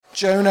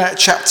Jonah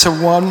chapter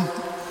 1,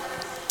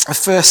 the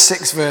first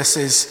 6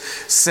 verses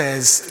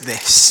says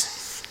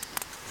this.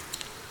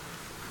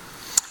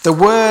 The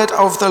word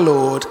of the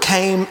Lord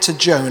came to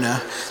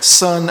Jonah,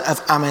 son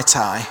of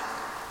Amittai.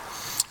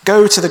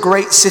 Go to the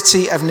great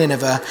city of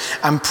Nineveh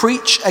and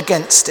preach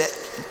against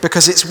it,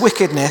 because its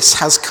wickedness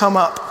has come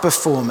up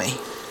before me.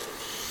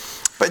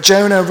 But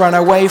Jonah ran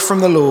away from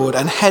the Lord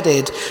and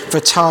headed for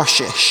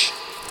Tarshish.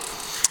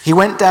 He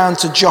went down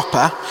to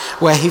Joppa,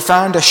 where he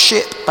found a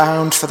ship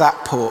bound for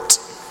that port.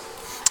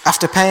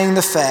 After paying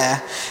the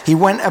fare, he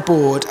went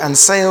aboard and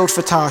sailed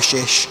for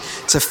Tarshish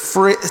to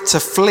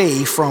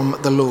flee from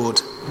the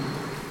Lord.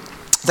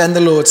 Then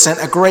the Lord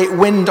sent a great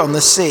wind on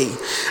the sea,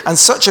 and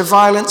such a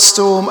violent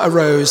storm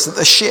arose that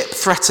the ship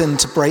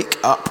threatened to break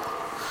up.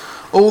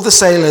 All the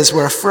sailors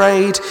were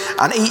afraid,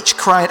 and each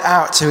cried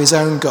out to his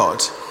own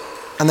God,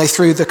 and they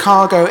threw the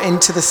cargo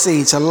into the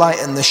sea to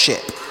lighten the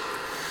ship.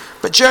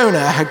 But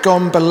Jonah had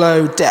gone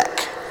below deck,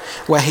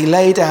 where he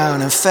lay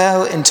down and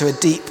fell into a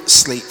deep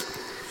sleep.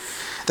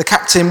 The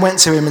captain went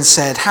to him and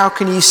said, "How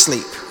can you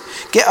sleep?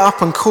 Get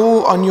up and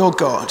call on your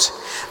God.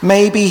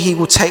 Maybe he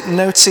will take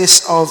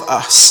notice of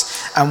us,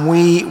 and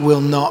we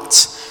will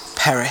not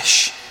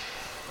perish."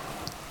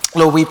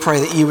 Lord, we pray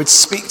that you would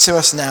speak to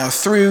us now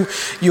through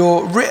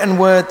your written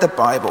word, the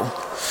Bible,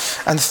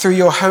 and through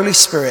your Holy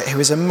Spirit who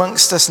is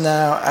amongst us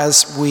now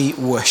as we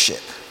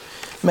worship.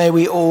 May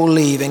we all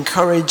leave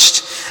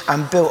encouraged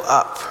and built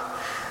up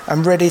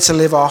and ready to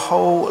live our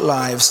whole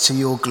lives to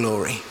your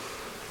glory.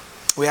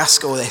 We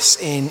ask all this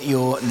in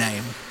your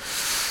name.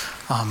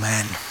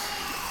 Amen.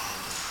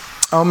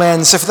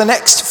 Amen. So for the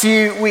next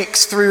few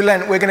weeks through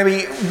Lent, we're going to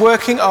be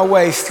working our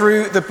way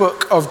through the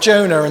book of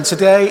Jonah, and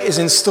today is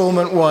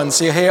installment 1.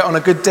 So you're here on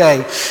a good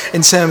day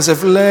in terms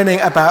of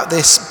learning about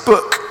this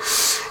book.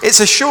 It's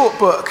a short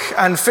book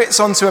and fits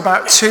onto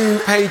about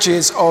 2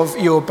 pages of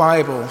your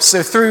Bible.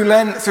 So through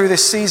Lent, through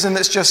this season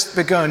that's just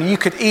begun, you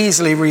could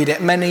easily read it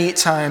many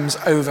times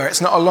over. It's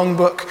not a long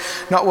book,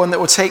 not one that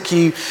will take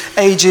you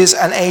ages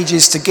and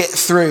ages to get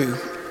through.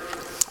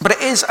 But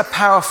it is a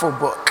powerful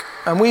book.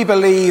 And we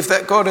believe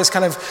that God has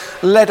kind of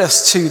led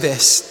us to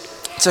this,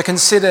 to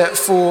consider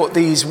for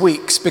these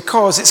weeks,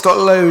 because it's got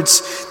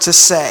loads to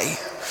say.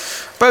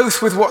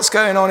 Both with what's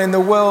going on in the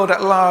world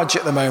at large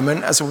at the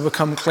moment, as will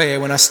become clear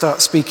when I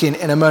start speaking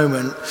in a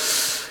moment,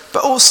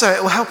 but also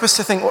it will help us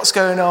to think what's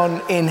going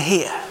on in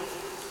here.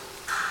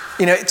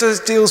 You know, it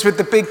deals with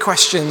the big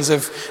questions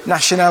of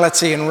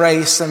nationality and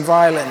race and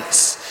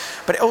violence,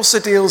 but it also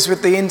deals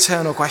with the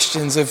internal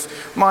questions of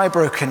my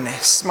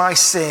brokenness, my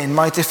sin,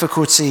 my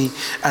difficulty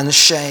and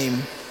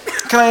shame.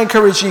 Can I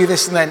encourage you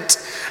this Lent,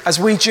 as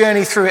we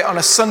journey through it on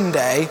a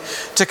Sunday,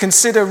 to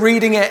consider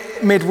reading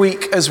it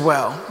midweek as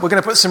well. We're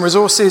going to put some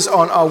resources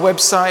on our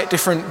website,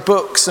 different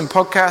books and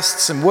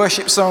podcasts and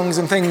worship songs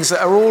and things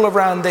that are all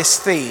around this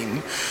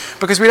theme,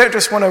 because we don't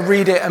just want to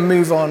read it and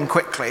move on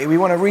quickly. We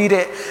want to read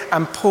it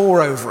and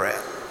pore over it,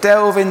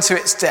 delve into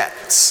its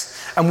depths,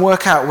 and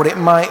work out what it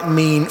might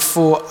mean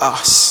for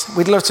us.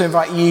 We'd love to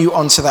invite you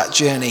onto that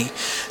journey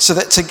so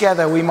that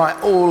together we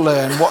might all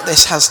learn what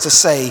this has to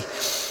say,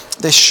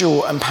 this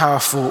short and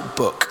powerful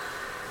book.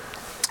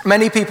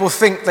 Many people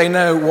think they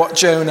know what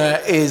Jonah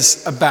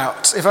is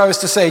about. If I was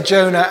to say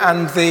Jonah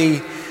and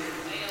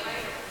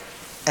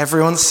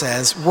everyone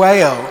says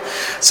whale.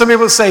 Some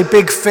people say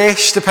big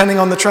fish, depending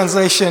on the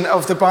translation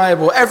of the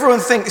Bible.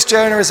 Everyone thinks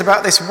Jonah is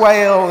about this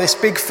whale, this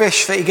big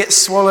fish that he gets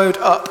swallowed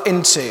up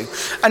into.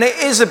 And it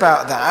is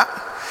about that,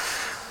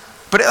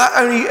 but that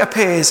only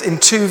appears in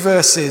 2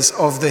 verses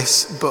of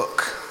this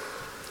book.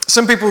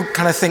 Some people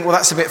kind of think, well,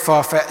 that's a bit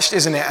far-fetched,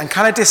 isn't it? And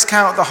kind of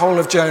discount the whole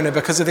of Jonah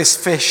because of this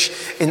fish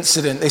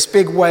incident, this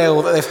big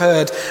whale that they've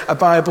heard a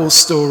Bible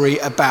story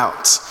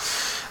about.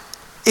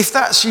 If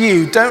that's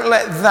you, don't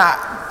let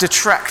that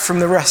detract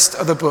from the rest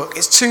of the book.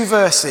 It's 2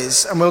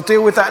 verses, and we'll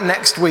deal with that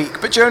next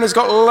week. But Jonah's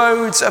got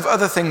loads of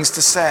other things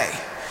to say.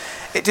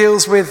 It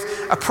deals with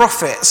a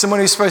prophet, someone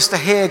who's supposed to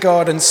hear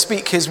God and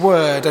speak his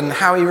word, and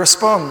how he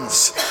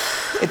responds.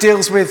 It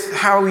deals with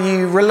how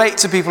you relate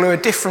to people who are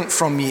different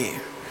from you.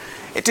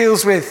 It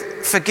deals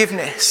with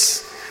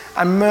forgiveness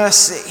and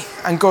mercy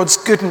and God's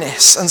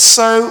goodness and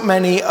so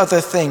many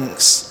other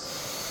things.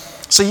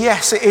 So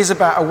yes, it is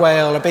about a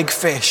whale, a big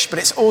fish, but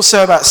it's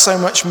also about so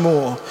much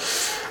more.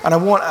 And I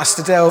want us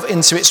to delve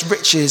into its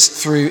riches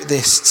through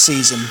this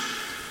season.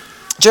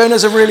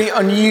 Jonah's a really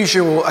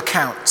unusual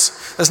account.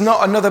 There's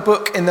not another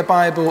book in the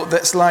Bible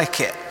that's like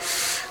it.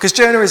 Because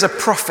Jonah is a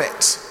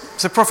prophet.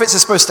 So prophets are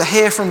supposed to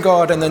hear from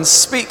God and then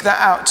speak that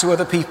out to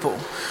other people.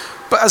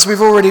 But as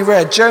we've already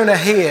read, Jonah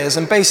hears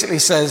and basically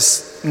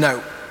says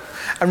no,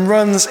 and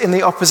runs in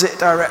the opposite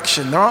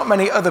direction. There aren't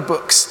many other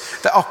books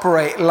that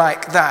operate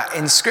like that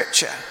in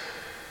Scripture.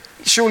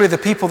 Surely the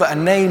people that are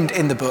named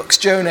in the books,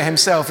 Jonah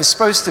himself is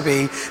supposed to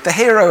be the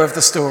hero of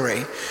the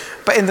story.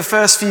 But in the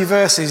first few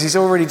verses, he's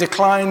already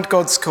declined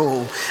God's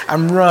call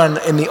and run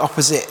in the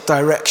opposite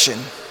direction.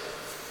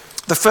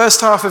 The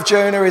first half of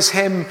Jonah is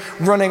him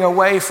running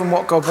away from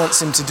what God wants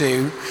him to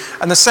do.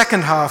 And the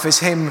second half is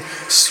him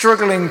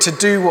struggling to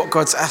do what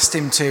God's asked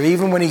him to,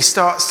 even when he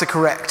starts to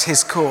correct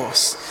his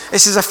course.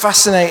 This is a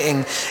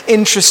fascinating,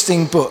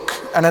 interesting book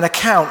and an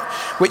account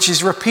which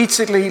is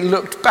repeatedly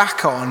looked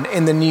back on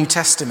in the New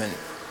Testament.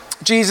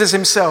 Jesus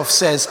himself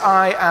says,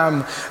 "I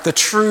am the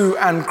true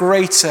and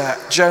greater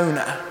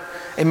Jonah,"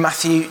 in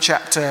Matthew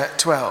chapter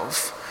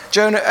 12.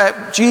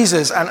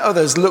 Jesus and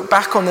others look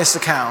back on this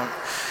account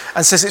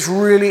and says it's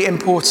really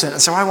important,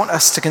 and so I want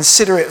us to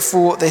consider it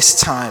for this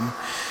time.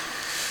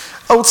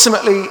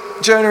 Ultimately,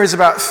 Jonah is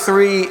about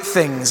three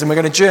things, and we're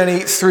going to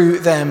journey through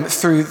them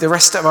through the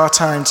rest of our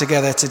time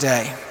together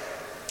today.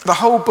 The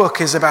whole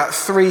book is about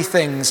three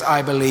things,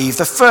 I believe.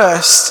 The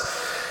first,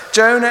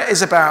 Jonah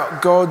is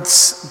about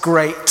God's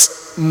great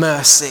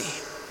mercy.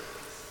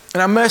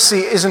 Now,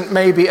 mercy isn't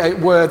maybe a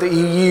word that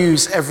you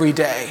use every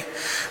day,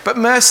 but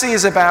mercy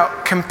is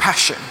about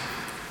compassion.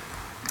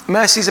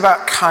 Mercy is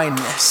about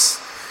kindness.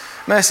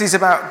 Mercy is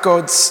about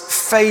God's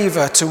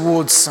favor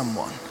towards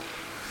someone.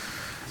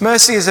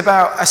 Mercy is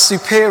about a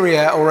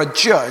superior or a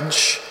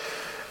judge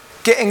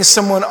getting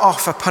someone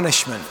off a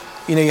punishment.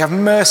 You know, you have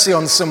mercy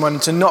on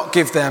someone to not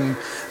give them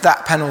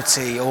that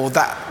penalty or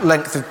that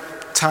length of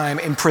time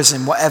in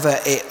prison, whatever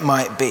it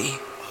might be.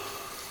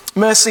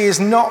 Mercy is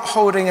not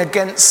holding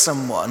against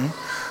someone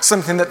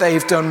something that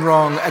they've done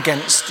wrong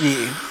against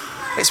you.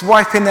 It's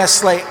wiping their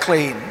slate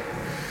clean.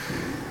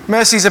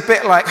 Mercy is a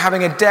bit like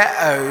having a debt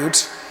owed,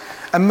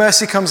 and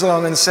mercy comes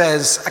along and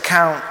says,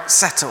 account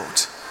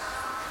settled.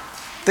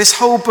 This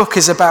whole book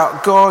is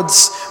about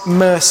God's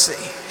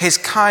mercy, his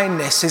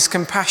kindness, his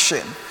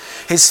compassion,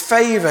 his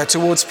favor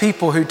towards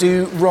people who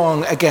do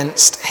wrong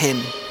against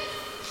him.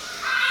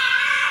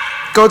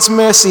 God's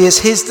mercy is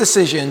his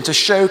decision to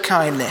show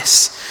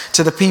kindness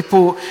to the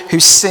people who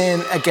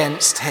sin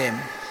against him.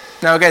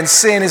 Now again,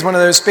 sin is one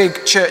of those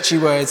big churchy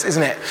words,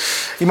 isn't it?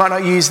 You might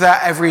not use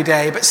that every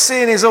day, but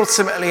sin is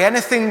ultimately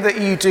anything that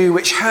you do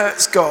which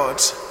hurts God,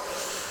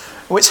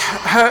 which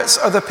hurts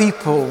other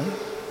people,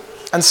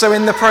 and so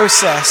in the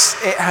process,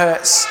 it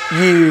hurts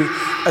you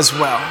as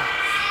well.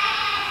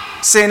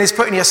 Sin is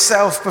putting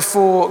yourself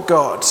before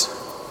God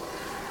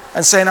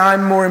and saying,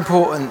 I'm more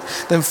important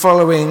than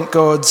following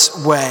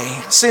God's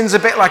way. Sin's a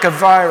bit like a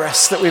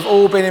virus that we've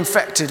all been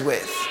infected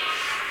with,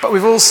 but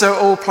we've also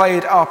all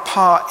played our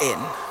part in.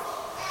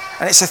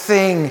 And it's a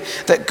thing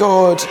that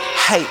God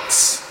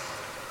hates.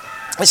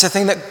 It's a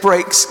thing that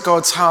breaks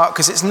God's heart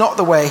because it's not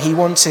the way he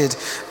wanted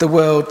the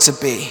world to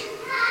be.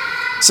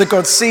 So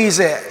God sees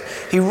it,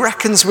 he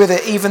reckons with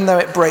it even though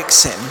it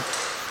breaks him,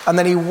 and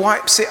then he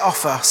wipes it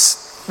off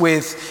us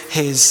with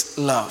his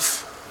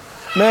love.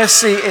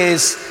 Mercy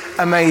is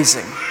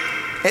amazing.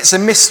 It's a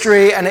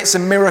mystery and it's a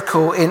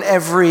miracle in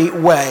every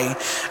way.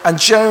 And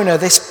Jonah,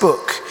 this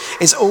book,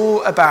 is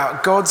all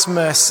about God's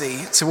mercy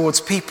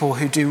towards people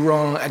who do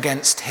wrong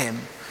against him.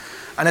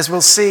 And as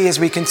we'll see as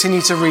we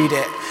continue to read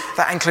it,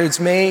 that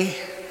includes me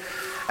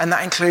and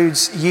that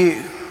includes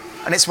you.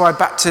 And it's why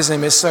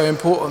baptism is so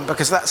important,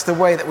 because that's the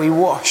way that we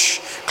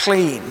wash,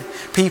 clean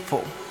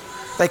people.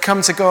 They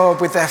come to God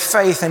with their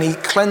faith and he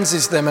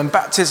cleanses them, and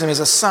baptism is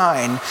a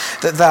sign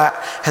that that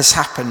has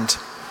happened.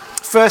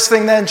 First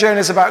thing then, Jonah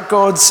is about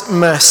God's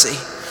mercy.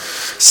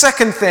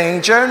 Second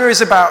thing, Jonah is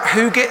about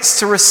who gets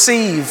to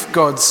receive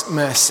God's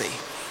mercy.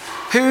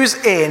 Who's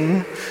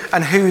in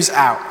and who's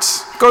out.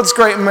 God's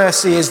great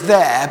mercy is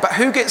there, but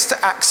who gets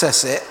to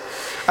access it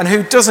and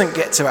who doesn't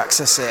get to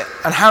access it?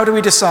 And how do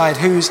we decide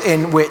who's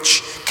in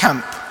which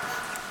camp?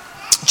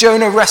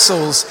 Jonah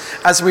wrestles,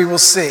 as we will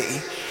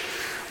see,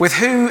 with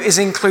who is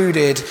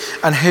included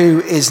and who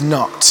is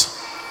not.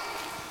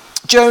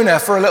 Jonah,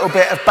 for a little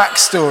bit of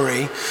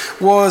backstory,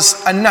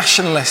 was a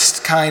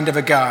nationalist kind of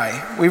a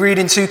guy. We read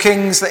in 2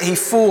 Kings that he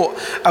fought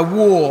a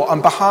war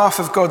on behalf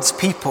of God's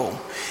people.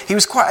 He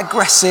was quite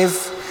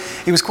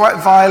aggressive, he was quite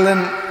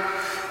violent,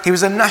 he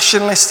was a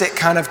nationalistic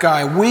kind of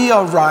guy. We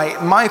are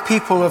right, my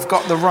people have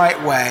got the right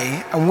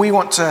way, and we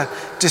want to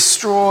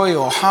destroy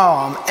or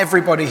harm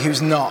everybody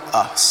who's not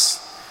us.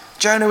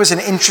 Jonah was an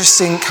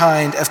interesting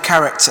kind of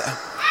character.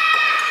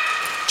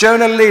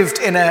 Jonah lived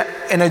in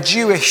a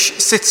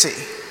Jewish city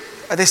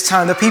at this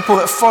time, the people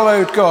that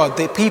followed God,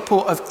 the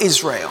people of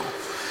Israel.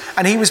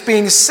 And he was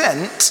being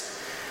sent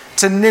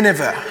to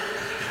Nineveh,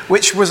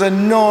 which was a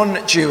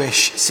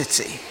non-Jewish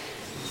city.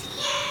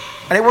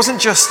 And it wasn't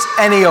just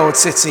any old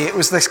city, it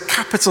was this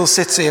capital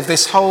city of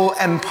this whole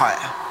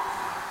empire.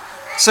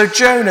 So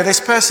Jonah, this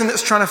person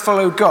that's trying to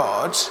follow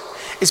God,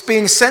 is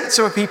being sent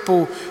to a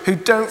people who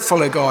don't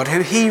follow God,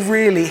 who he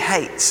really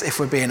hates, if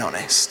we're being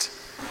honest.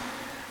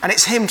 And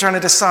it's him trying to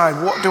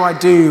decide, what do I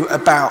do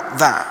about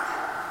that?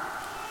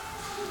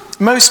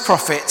 Most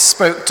prophets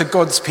spoke to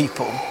God's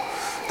people.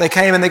 They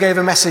came and they gave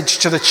a message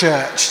to the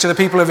church, to the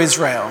people of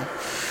Israel.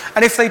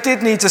 And if they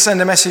did need to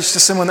send a message to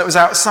someone that was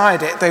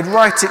outside it, they'd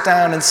write it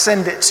down and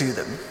send it to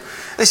them.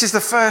 This is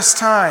the first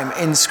time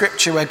in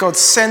Scripture where God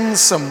sends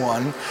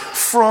someone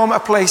from a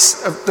place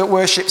that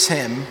worships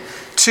him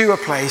to a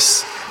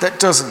place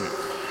that doesn't.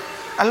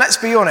 And let's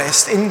be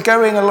honest, in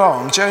going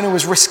along, Jonah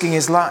was risking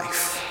his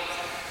life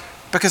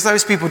because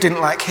those people didn't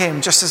like him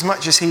just as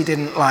much as he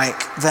didn't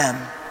like them.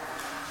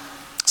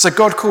 So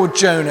God called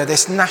Jonah,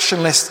 this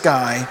nationalist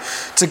guy,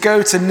 to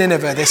go to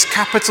Nineveh, this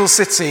capital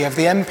city of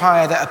the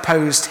empire that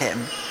opposed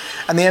him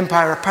and the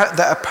empire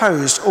that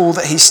opposed all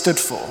that he stood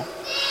for.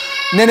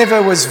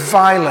 Nineveh was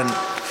violent,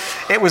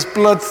 it was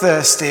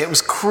bloodthirsty, it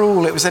was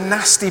cruel, it was a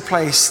nasty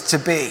place to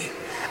be.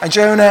 And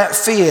Jonah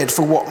feared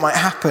for what might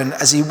happen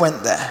as he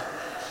went there.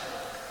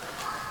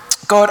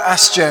 God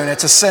asked Jonah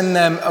to send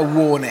them a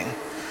warning,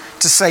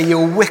 to say,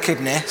 your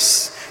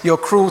wickedness, your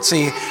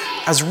cruelty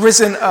has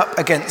risen up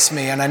against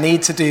me and I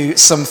need to do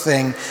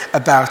something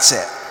about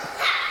it.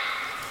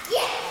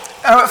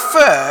 Now, at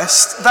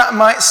first, that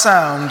might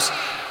sound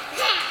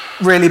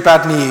really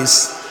bad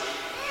news.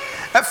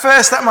 At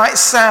first, that might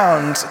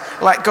sound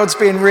like God's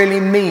being really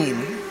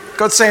mean.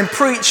 God's saying,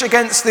 preach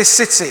against this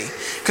city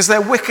because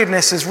their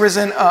wickedness has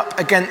risen up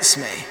against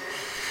me.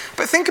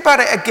 But think about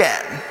it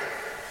again.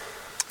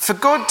 For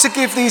God to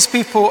give these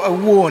people a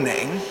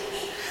warning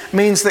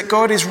means that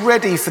God is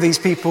ready for these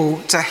people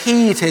to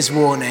heed his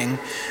warning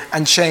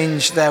and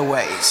change their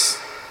ways.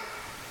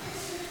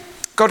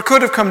 God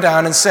could have come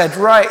down and said,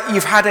 right,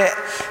 you've had it,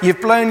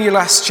 you've blown your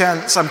last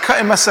chance, I'm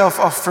cutting myself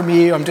off from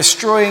you, I'm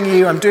destroying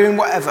you, I'm doing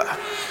whatever.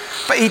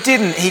 But he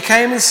didn't. He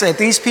came and said,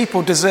 these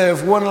people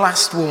deserve one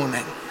last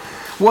warning,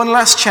 one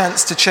last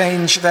chance to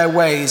change their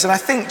ways. And I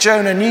think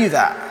Jonah knew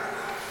that.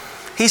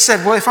 He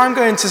said, well, if I'm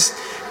going to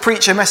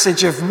preach a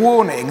message of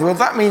warning, well,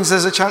 that means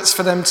there's a chance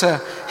for them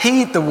to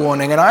heed the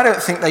warning, and I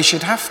don't think they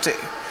should have to,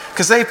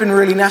 because they've been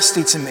really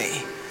nasty to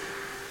me.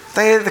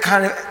 They're the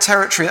kind of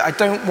territory that I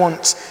don't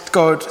want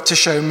God to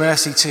show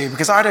mercy to,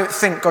 because I don't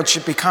think God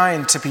should be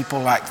kind to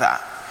people like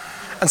that.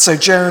 And so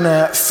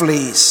Jonah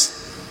flees.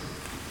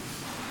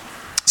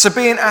 So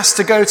being asked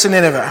to go to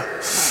Nineveh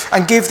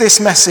and give this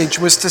message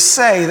was to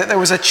say that there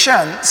was a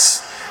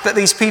chance that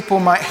these people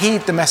might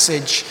heed the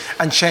message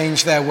and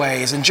change their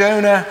ways. And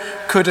Jonah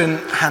couldn't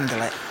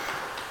handle it.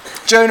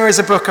 Jonah is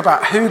a book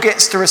about who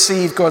gets to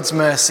receive God's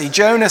mercy.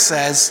 Jonah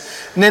says,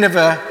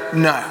 Nineveh,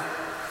 no.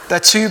 They're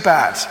too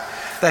bad.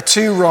 They're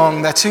too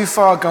wrong. They're too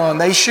far gone.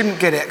 They shouldn't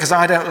get it because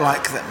I don't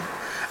like them.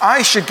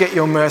 I should get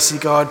your mercy,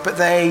 God, but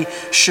they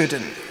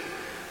shouldn't.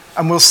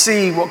 And we'll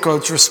see what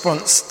God's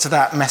response to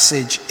that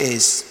message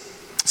is.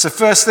 So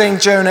first thing,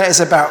 Jonah is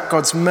about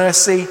God's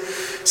mercy.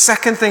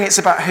 Second thing, it's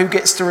about who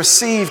gets to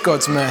receive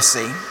God's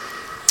mercy.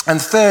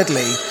 And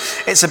thirdly,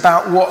 it's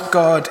about what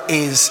God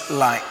is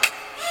like.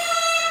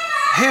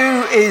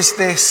 Who is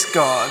this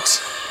God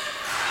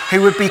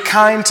who would be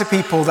kind to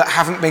people that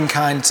haven't been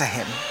kind to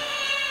him?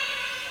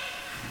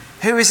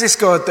 Who is this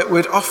God that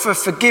would offer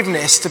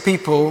forgiveness to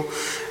people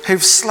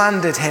who've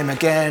slandered him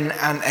again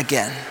and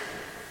again?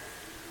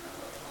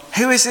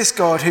 Who is this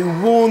God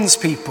who warns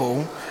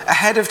people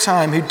ahead of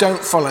time who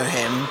don't follow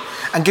him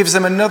and gives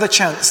them another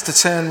chance to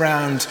turn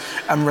round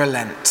and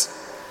relent?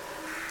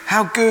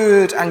 How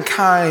good and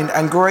kind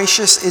and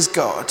gracious is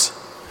God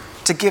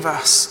to give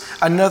us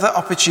another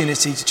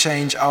opportunity to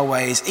change our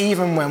ways,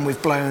 even when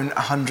we've blown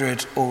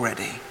 100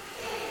 already.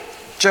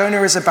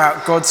 Jonah is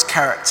about God's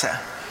character,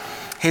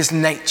 his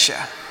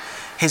nature,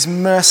 his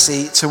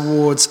mercy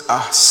towards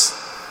us.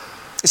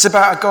 It's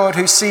about a God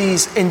who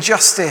sees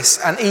injustice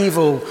and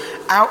evil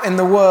out in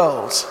the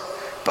world,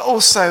 but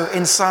also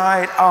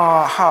inside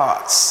our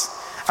hearts,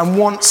 and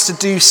wants to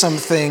do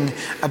something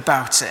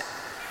about it.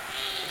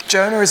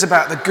 Jonah is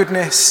about the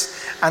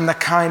goodness and the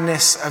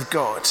kindness of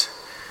God.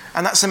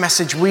 And that's a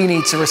message we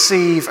need to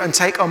receive and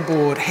take on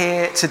board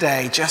here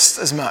today just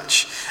as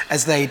much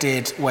as they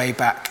did way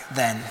back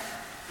then.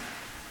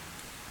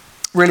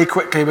 Really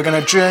quickly, we're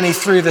going to journey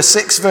through the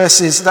 6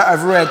 verses that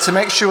I've read to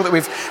make sure that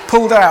we've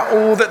pulled out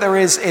all that there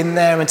is in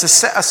there and to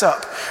set us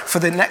up for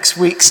the next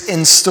week's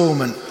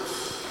instalment.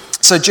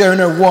 So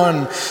Jonah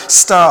 1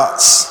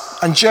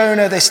 starts, and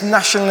Jonah, this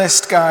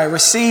nationalist guy,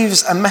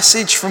 receives a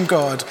message from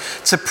God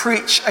to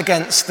preach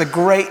against the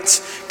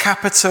great,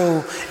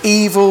 capital,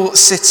 evil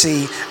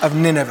city of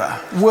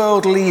Nineveh,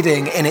 world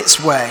leading in its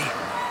way.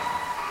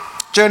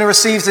 Jonah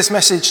receives this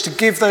message to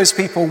give those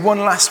people one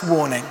last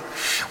warning,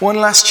 one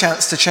last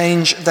chance to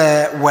change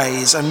their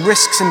ways, and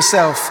risks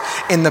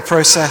himself in the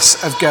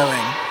process of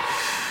going.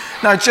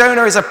 Now,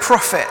 Jonah is a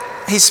prophet.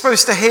 He's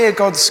supposed to hear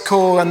God's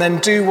call and then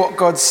do what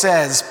God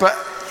says. But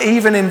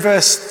even in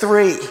verse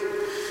 3,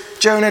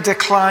 Jonah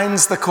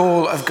declines the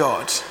call of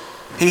God.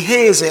 He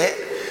hears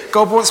it.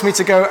 God wants me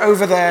to go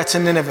over there to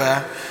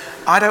Nineveh.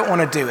 I don't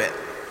want to do it.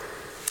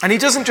 And he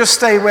doesn't just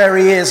stay where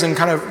he is and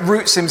kind of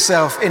roots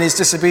himself in his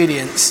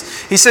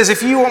disobedience. He says,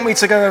 if you want me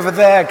to go over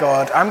there,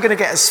 God, I'm going to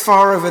get as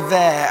far over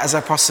there as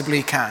I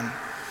possibly can.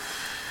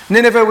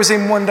 Nineveh was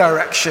in one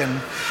direction,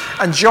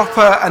 and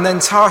Joppa and then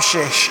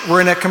Tarshish were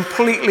in a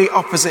completely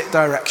opposite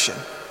direction.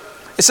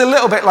 It's a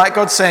little bit like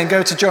God saying,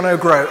 go to John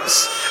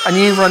O'Groats, and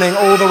you running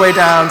all the way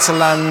down to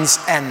Land's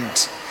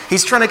End.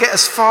 He's trying to get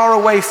as far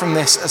away from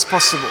this as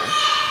possible,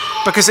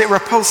 because it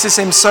repulses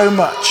him so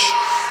much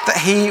that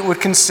he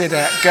would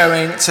consider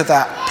going to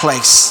that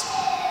place.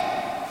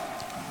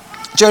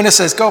 Jonah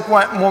says, God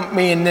won't want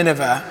me in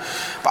Nineveh,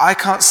 but I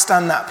can't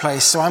stand that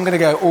place, so I'm going to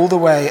go all the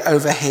way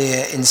over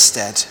here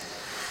instead.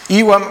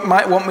 You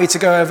might want me to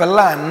go over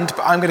land,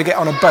 but I'm going to get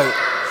on a boat.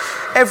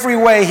 Every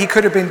way he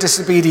could have been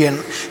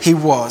disobedient, he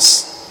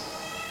was.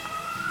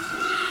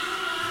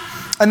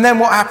 And then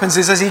what happens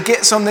is, as he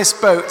gets on this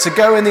boat to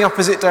go in the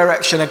opposite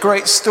direction, a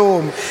great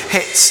storm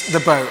hits the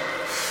boat.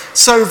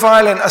 So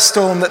violent a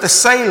storm that the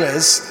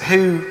sailors,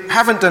 who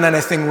haven't done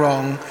anything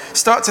wrong,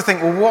 start to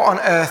think, well, what on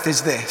earth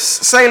is this?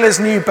 Sailors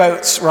knew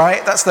boats,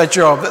 right? That's their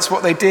job. That's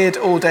what they did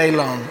all day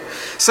long.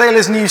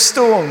 Sailors knew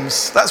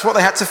storms. That's what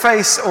they had to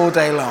face all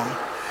day long.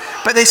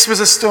 But this was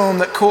a storm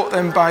that caught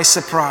them by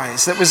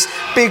surprise, that was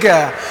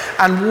bigger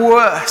and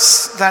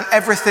worse than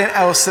everything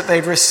else that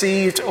they'd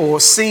received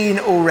or seen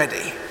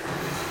already.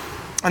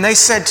 And they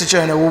said to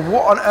Jonah, well,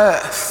 what on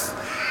earth?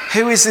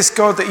 Who is this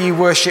God that you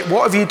worship?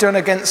 What have you done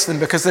against them?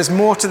 Because there's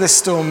more to this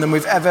storm than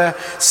we've ever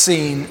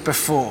seen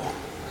before.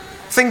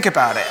 Think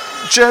about it.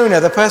 Jonah,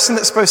 the person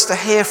that's supposed to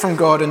hear from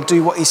God and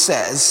do what he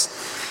says,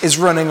 is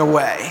running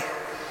away.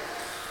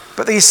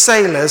 But these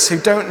sailors who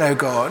don't know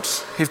God,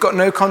 who've got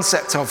no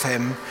concept of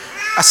him,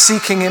 are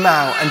seeking him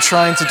out and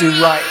trying to do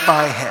right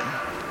by him.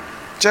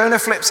 Jonah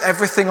flips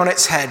everything on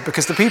its head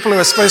because the people who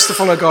are supposed to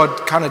follow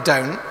God kind of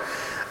don't,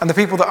 and the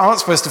people that aren't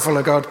supposed to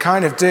follow God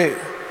kind of do.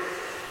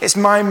 It's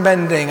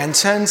mind-bending and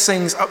turns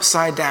things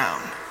upside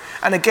down.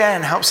 And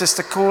again, helps us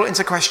to call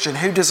into question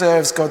who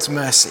deserves God's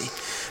mercy.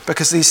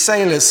 Because these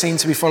sailors seem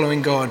to be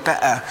following God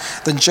better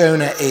than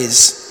Jonah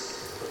is.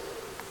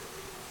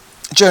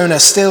 Jonah,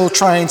 still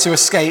trying to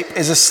escape,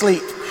 is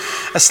asleep.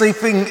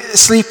 Sleeping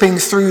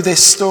through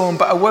this storm,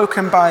 but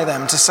awoken by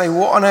them to say,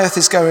 what on earth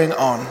is going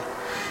on?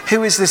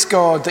 Who is this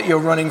God that you're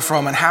running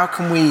from, and how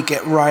can we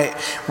get right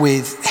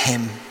with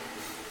him?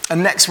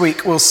 And next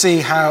week, we'll see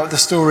how the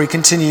story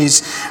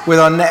continues with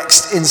our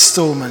next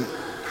installment.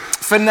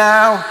 For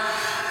now,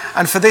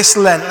 and for this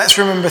Lent, let's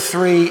remember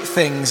three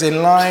things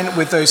in line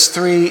with those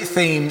three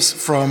themes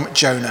from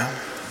Jonah.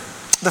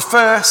 The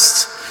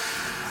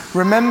first,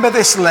 remember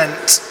this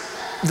Lent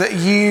that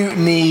you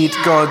need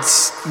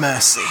God's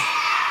mercy.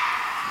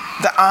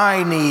 That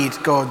I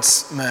need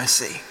God's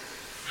mercy.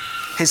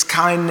 His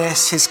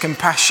kindness, his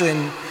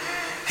compassion,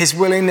 his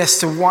willingness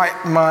to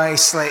wipe my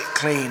slate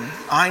clean.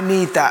 I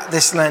need that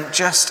this Lent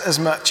just as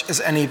much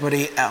as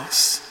anybody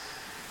else.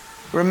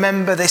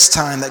 Remember this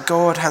time that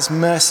God has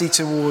mercy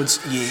towards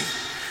you,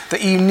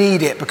 that you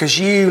need it because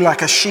you,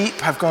 like a sheep,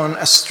 have gone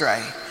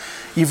astray.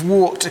 You've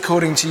walked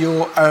according to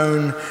your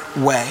own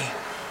way.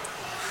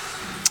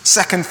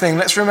 Second thing,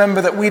 let's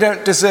remember that we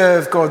don't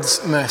deserve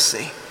God's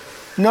mercy.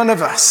 None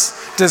of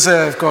us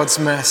deserve God's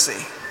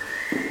mercy.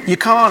 You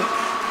can't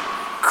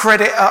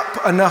credit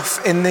up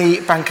enough in the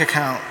bank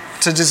account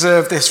to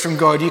deserve this from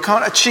God. You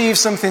can't achieve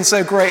something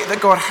so great that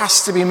God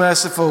has to be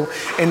merciful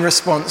in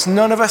response.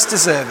 None of us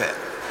deserve it.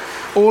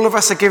 All of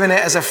us are given it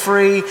as a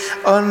free,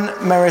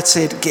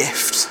 unmerited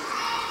gift.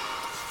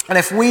 And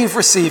if we've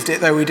received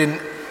it, though we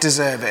didn't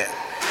deserve it,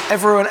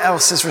 everyone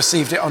else has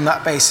received it on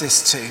that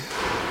basis too.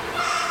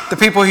 The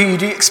people who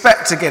you'd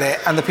expect to get it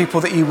and the people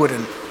that you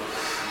wouldn't.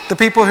 The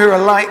people who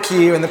are like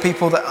you and the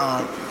people that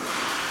aren't.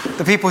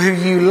 The people who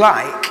you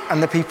like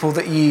and the people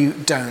that you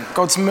don't.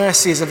 God's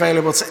mercy is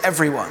available to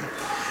everyone,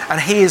 and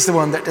he is the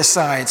one that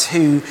decides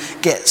who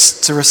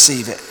gets to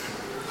receive it.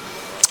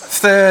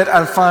 Third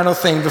and final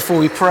thing before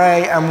we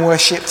pray and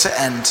worship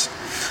to end.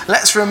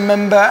 Let's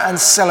remember and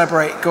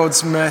celebrate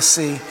God's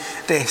mercy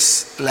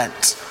this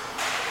Lent.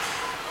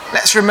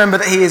 Let's remember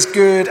that he is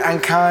good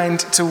and kind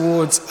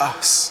towards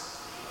us.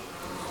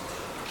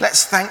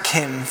 Let's thank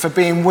him for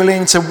being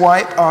willing to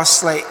wipe our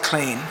slate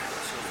clean.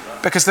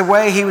 Because the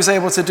way he was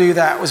able to do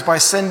that was by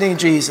sending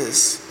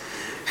Jesus,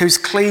 whose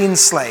clean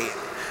slate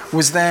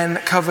was then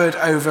covered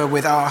over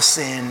with our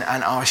sin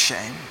and our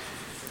shame.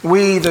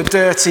 We, the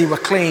dirty, were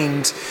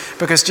cleaned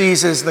because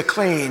Jesus, the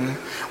clean,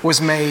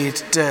 was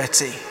made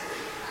dirty.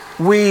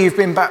 We've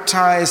been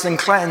baptized and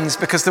cleansed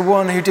because the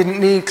one who didn't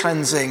need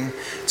cleansing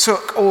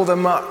took all the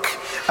muck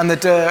and the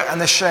dirt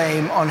and the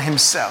shame on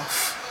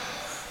himself.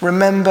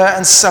 Remember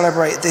and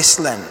celebrate this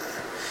Lent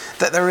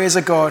that there is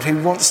a God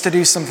who wants to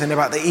do something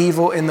about the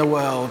evil in the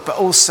world, but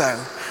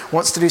also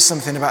wants to do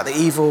something about the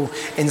evil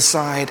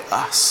inside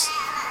us.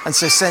 And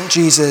so sent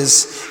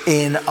Jesus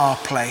in our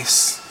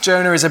place.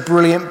 Jonah is a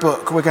brilliant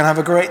book. We're going to have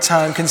a great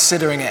time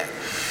considering it.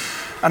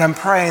 And I'm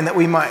praying that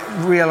we might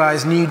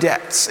realize new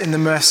depths in the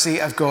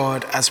mercy of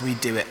God as we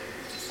do it.